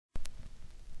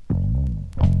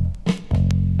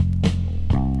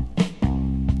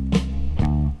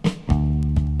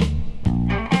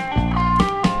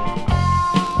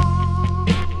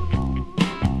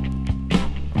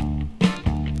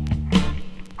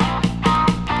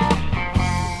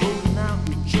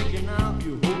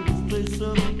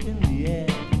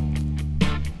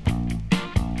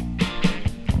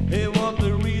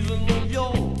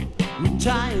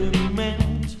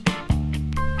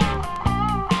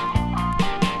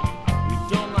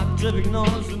Pacific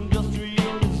noise,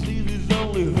 industrial disease is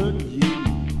only hurting you.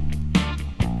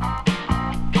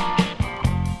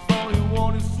 All you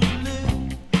want is to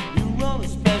live, you run a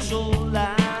special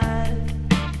life.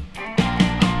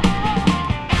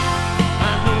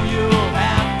 I know you're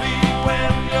happy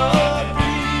when you're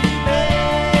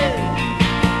breathing.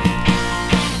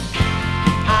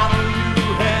 I know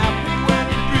you're happy when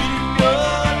you're breathing your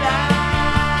life.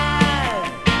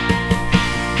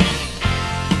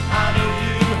 I know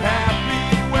you're happy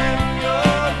when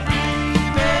you're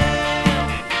breathing.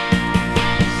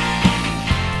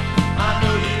 I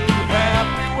know you're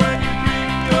happy when you're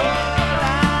breathing your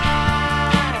life.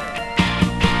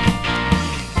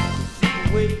 The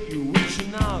way you're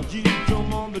wishing out, you come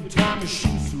on the time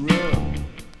machine's run.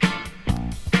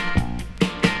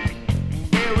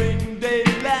 Wearing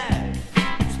daylight,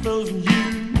 exposing you.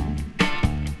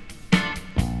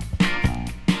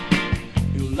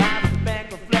 You lie to the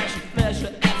back of flash,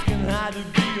 asking how to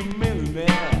be a man.